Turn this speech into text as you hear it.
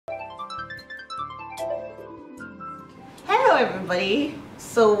everybody,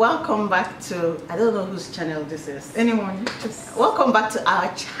 so welcome back to, I don't know whose channel this is. Anyone, just welcome back to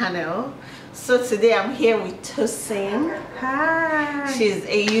our channel. So today I'm here with Tosin. Hi. She's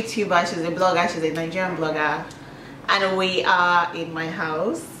a YouTuber, she's a blogger, she's a Nigerian blogger, and we are in my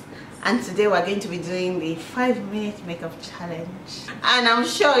house. And today we're going to be doing the 5-minute makeup challenge. And I'm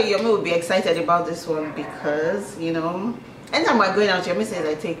sure Yomi will be excited about this one because, you know, anytime we're going out, Yomi says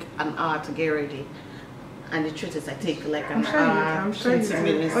I take an hour to get ready. And the truth is I take like an hour, 20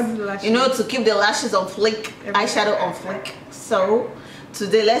 minutes. You know, to keep the lashes on flick, eyeshadow on flick. So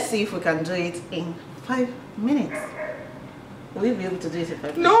today let's see if we can do it in 5 minutes. Will you be able to do it in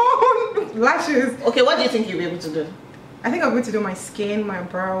 5 minutes? No! Lashes! Okay, what do you think you'll be able to do? I think I'm going to do my skin, my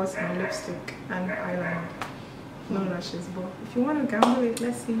brows, my lipstick, and eyeliner. No lashes, but if you want to gamble it,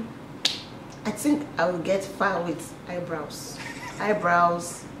 let's see. I think I will get far with eyebrows.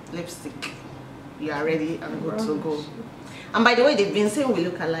 Eyebrows, lipstick. You are ready and good to go. And by the way, they've been saying we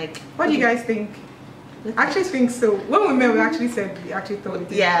look alike. What do you guys think? I actually think so. When we met, we actually said we actually thought we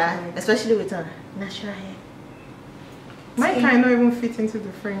did. Yeah, especially with our natural hair. My kind not even fit into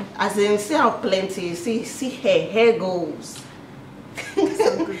the frame. As in, see how plenty, see hair goes.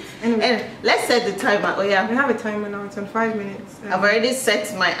 So good. Anyway, let's set the timer. Oh yeah, we have a timer now. It's on 5 minutes. I've already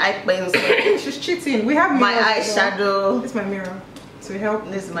set my eye pencil. She's cheating. We have my eyeshadow. This is my mirror to help.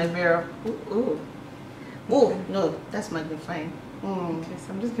 This is my mirror. Ooh. Oh no, that's magnifying. Okay,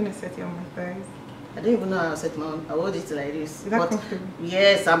 so I'm just gonna set it on my thighs. I don't even know how to set my own. I hold it like this. Is that comfortable?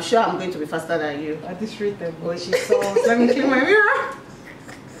 Yes, I'm sure I'm going to be faster than you. At this rate, then. Oh, she's so. Let me clean my mirror.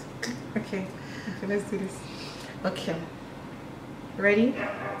 Okay, let's do this. Okay. Ready?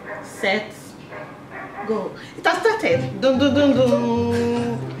 Set. Go. It has started. Dun dun dun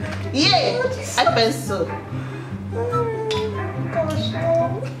dun. Yeah. I pencil. Gosh,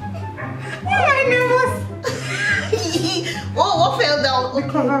 no. Oh, my nervous. Oh, what fell down? Okay.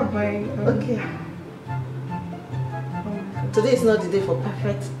 The cover of my. Okay. Today is not the day for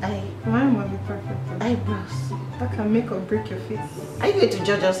perfect eye. Mine will be perfect. Eyebrows. That can make or break your face. Are you going to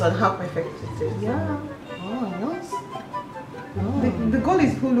judge us on how perfect it is? Yeah. Oh, yes. Oh. The goal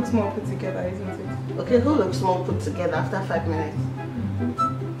is who looks more put together, isn't it? Okay, who looks more put together after 5 minutes?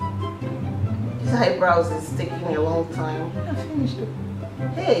 These eyebrows is taking a long time. I finished it.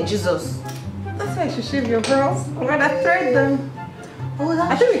 Hey, Jesus. That's why I should shave your brows. I'm gonna thread them. Oh,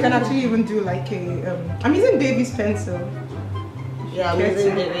 that's I think we can actually even do like a. I'm using baby's pencil. Yeah, I'm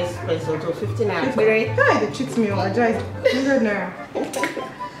using baby's pencil to 15 naira. Yeah, they cheat me. I just 100 naira.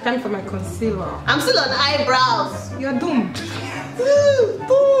 Time for my concealer. I'm still on eyebrows. You're doomed.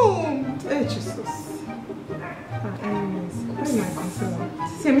 Doomed. Hey, Jesus. Anyways, where's my concealer?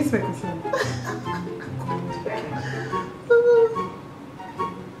 See, I miss my concealer.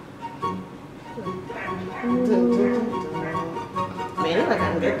 Man, if I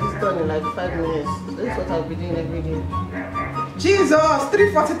can get this done in like 5 minutes, this is what I'll be doing every day. Jesus,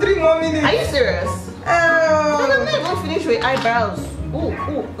 3:43 more minutes. Are you serious? I'm not even finished with eyebrows.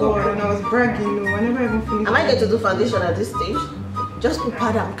 God, and I was bragging. No, I never even finished. Am I going to do foundation at this stage? Just put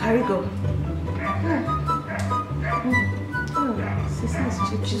powder and carry go.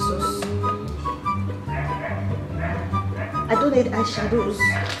 Jesus. I don't need eyeshadows.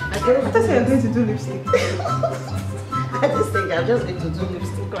 I thought you were going to do lipstick. At this stage, I'm just going to do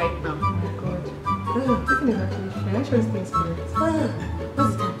lipstick right now. Oh God. This thing is actually fine. I'm sure it's things correct.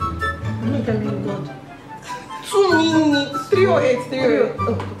 What's the time? I'm not telling God. 2 minutes. 3:08. 3:08.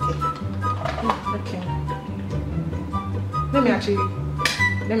 Oh, okay. Let me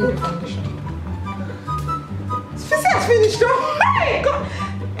do foundation. It's finished though. Hey, God.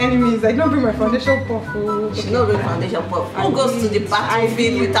 Enemies, I don't bring my foundation puff. She's not doing foundation puff. Who goes to the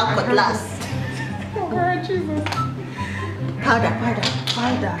battlefield without cutlass? Oh God, Jesus. Powder.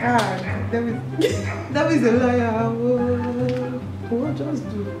 God, that was a liar. What just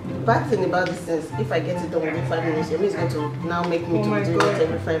do? The bad thing about this is, if I get it done within 5 minutes, Yemi is going to now make me do it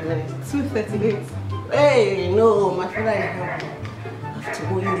every 5 minutes. 2:38. Hey, no, my father is helping. I have to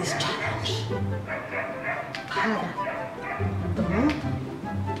go in this challenge. Powder.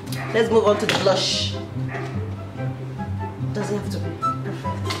 Let's move on to the blush. Doesn't have to be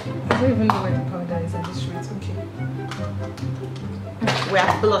perfect. I don't even know where the powder is at this rate. Okay. We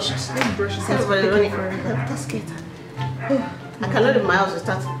have blushed. Let's brush it. Everybody running for that's good. I cannot leave my house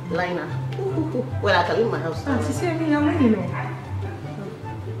without liner. Well, I can leave my house. You see me, I'm winning, you know.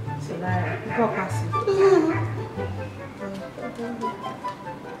 It's a liar. You got passive.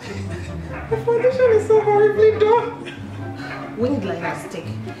 The foundation is so horribly done. Winged liners take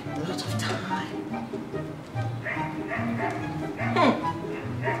a lot of time.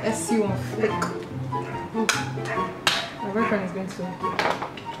 Let's see one flick. My boyfriend is going to.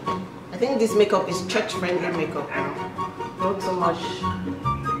 I think this makeup is church-friendly makeup. Not so much.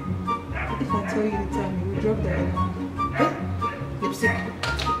 If I tell you the time, you will drop the eyeliner. Lipstick.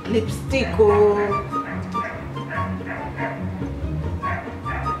 Lipstick, oh.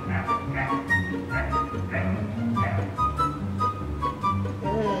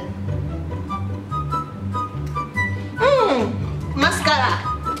 Mascara.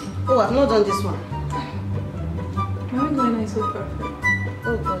 Oh, I've not done this one. My eyeliner is so perfect.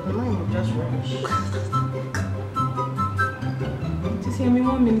 Oh God, mine is just rubbish. You see, I'm in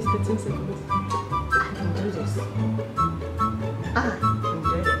 1 minute 13 seconds. I can do this. I can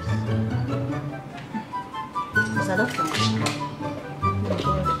do this. Is that okay? Oh my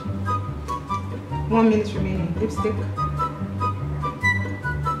God. 1 minute remaining. Lipstick.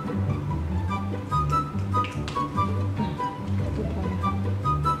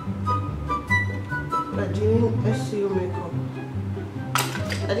 SEO makeup.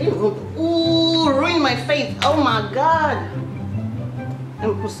 I didn't even. Ooh, ruin my face. Oh my God. Let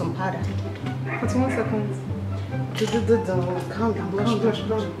me put some powder. 41 seconds. Calm down, blush.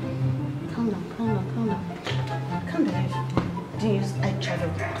 Calm down. Calm down. I didn't use eyeshadow.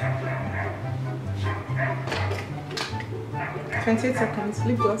 28 seconds.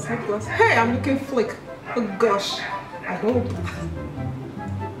 Lip gloss. Hey, I'm looking flick. Oh gosh. I hope.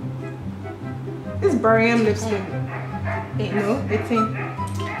 This Barium lipstick. 8. No, 18.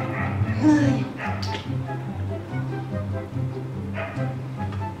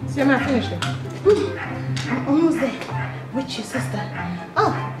 See, I'm not finished it. I'm almost there. Which your sister?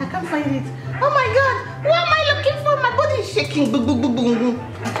 Oh, I can't find it. Oh my God. What am I looking for? My body is shaking. Boom, boom, boom, boom, boom.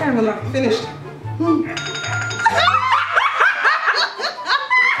 I can't even look. Finished.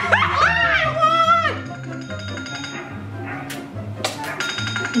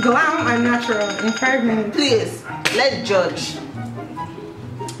 Glam and natural in 5 minutes. Please, let's judge.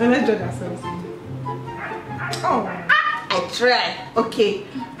 And let's judge ourselves. Oh. I try. Okay.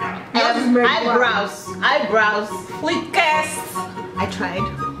 Eyebrows. Flickest. I tried.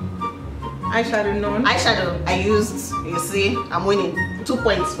 Eyeshadow none. Eyeshadow I used. You see, I'm winning. 2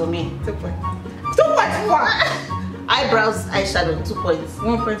 points for me. 2 points. 2 points for Eyebrows, eyeshadow, 2 points.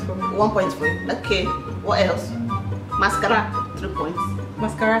 1 point for me. 1 point for you. Okay. What else? Mascara, 3 points.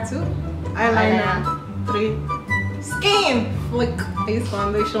 Mascara 2. Eyeliner 3. Skin. Flick. I use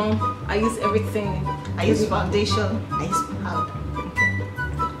foundation. I use everything. I use foundation. I use powder.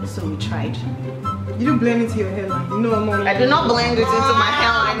 Okay. So we tried. You don't blend into your hairline. No, no. I do not blend it into my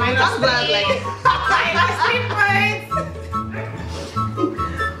hairline. I just blend like.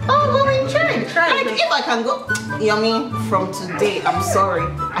 Oh, but we tried. Like if I can go, yummy, from today, I'm sorry,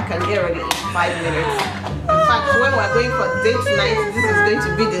 I can get ready in 5 minutes. In fact, when we're going for date night, this is going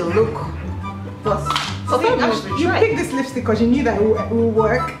to be the look. But you picked this lipstick because you knew that it will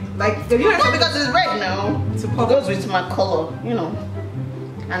work. Like, not because it's red now. It goes with my color, you know.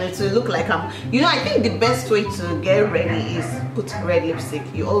 And it will look like I think the best way to get ready is put red lipstick.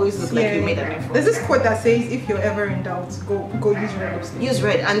 You always look like you made an effort. There's this quote that says, if you're ever in doubt, go use red lipstick. Use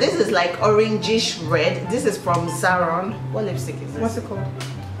red. And this is like orangish red. This is from Zaron. What lipstick is this? What's it called?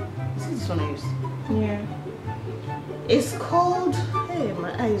 Is this one I use? Yeah. It's called, hey,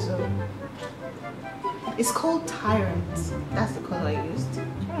 my eyes are. It's called Tyrant. That's the color I used.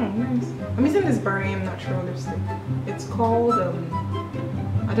 Oh, nice. I'm using this Barium natural lipstick. It's called,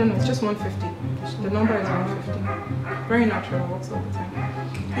 I don't know, it's just 150. The number is 150. Very natural, works all the time.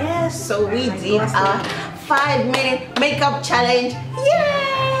 Yes, so we did our 5-minute makeup challenge.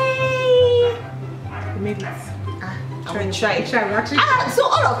 Yay! We made it. We tried. Actually. So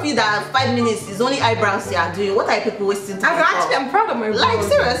all of you that 5 minutes is only eyebrows you are doing. What are people wasting time for? I'm proud of my brows. Like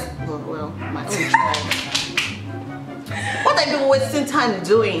serious? Well, my own child. What are people wasting time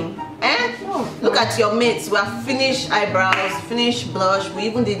doing? Eh? Oh, look at your mates. We have finished eyebrows, finished blush. We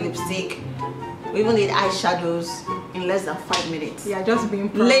even did lipstick. We even did eyeshadows in less than 5 minutes. Yeah, just being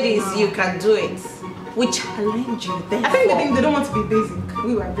proud. Ladies, you can do it. We challenge you. I think they don't want to be basic.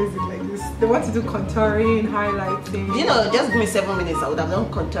 We were basic like this. They want to do contouring, highlighting. You know, just give me 7 minutes. I would have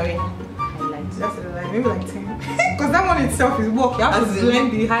done contouring, highlights. That's maybe like 10. Because that one itself is work. You have to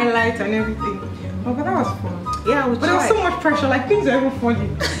blend the highlights and everything. Oh, but that was fun. Yeah, but there was so much pressure. Like things are even funny.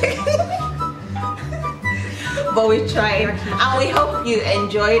 But we tried, and we hope you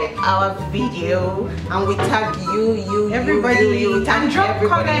enjoyed our video. And we tag everybody. And drop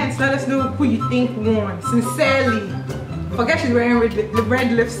comments. Let us know who you think won. Sincerely. Forget she's wearing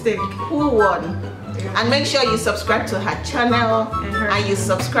red lipstick. Who won? Yeah. And make sure you subscribe to her channel and you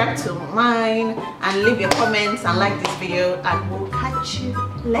subscribe to mine and leave your comments and like this video. And we'll catch you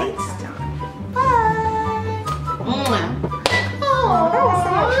later.